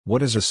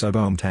What is a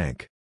subohm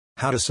tank?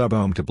 How to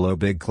subohm to blow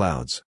big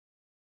clouds.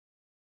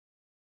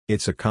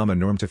 It's a common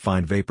norm to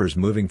find vapors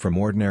moving from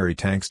ordinary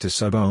tanks to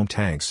subohm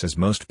tanks, as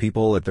most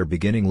people at their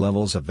beginning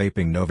levels of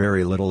vaping know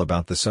very little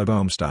about the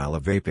subohm style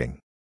of vaping.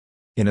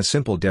 In a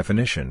simple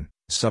definition,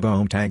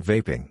 subohm tank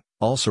vaping,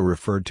 also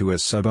referred to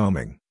as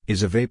subohming,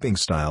 is a vaping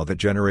style that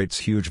generates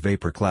huge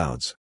vapor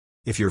clouds.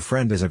 If your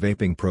friend is a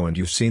vaping pro and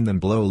you've seen them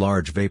blow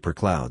large vapor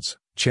clouds,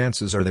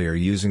 chances are they are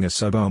using a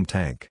subohm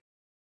tank.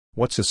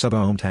 What's a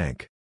subohm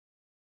tank?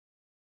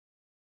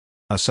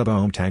 A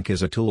subohm tank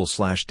is a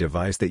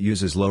tool/device that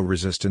uses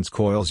low-resistance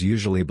coils,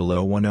 usually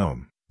below 1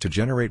 ohm, to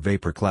generate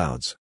vapor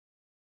clouds.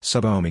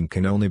 Subohming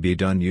can only be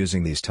done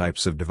using these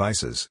types of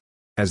devices.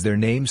 As their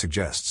name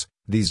suggests,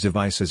 these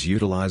devices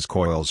utilize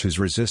coils whose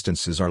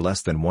resistances are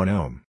less than 1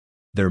 ohm.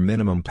 Their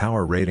minimum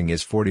power rating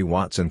is 40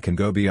 watts and can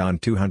go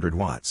beyond 200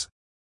 watts.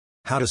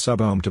 How to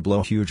subohm to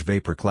blow huge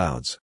vapor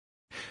clouds.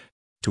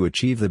 To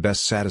achieve the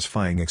best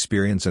satisfying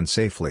experience and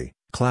safely,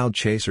 cloud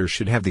chasers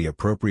should have the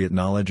appropriate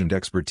knowledge and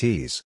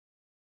expertise.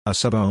 A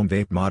subohm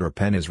vape mod or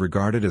pen is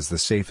regarded as the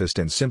safest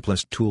and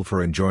simplest tool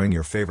for enjoying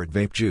your favorite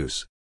vape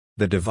juice.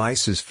 The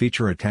devices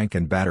feature a tank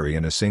and battery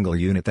in a single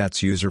unit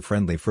that's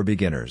user-friendly for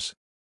beginners.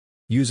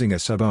 Using a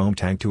subohm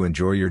tank to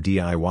enjoy your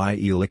DIY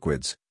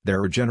e-liquids, there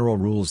are general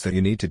rules that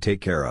you need to take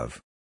care of.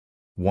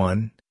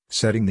 1.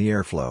 Setting the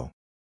airflow.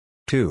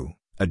 2.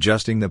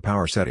 Adjusting the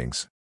power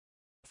settings.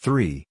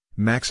 3.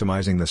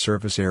 Maximizing the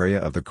surface area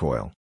of the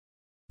coil.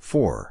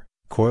 4.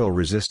 Coil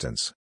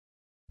resistance.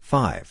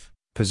 5.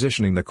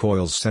 Positioning the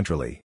coils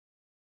centrally.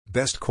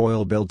 Best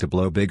coil build to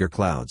blow bigger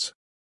clouds.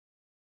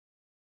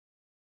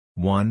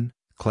 1.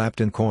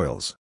 Clapton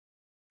coils.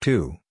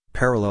 2.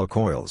 Parallel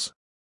coils.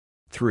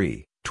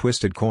 3.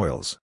 Twisted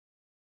coils.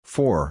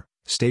 4.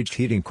 Staged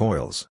heating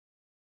coils.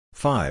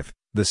 5.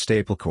 The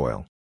staple coil.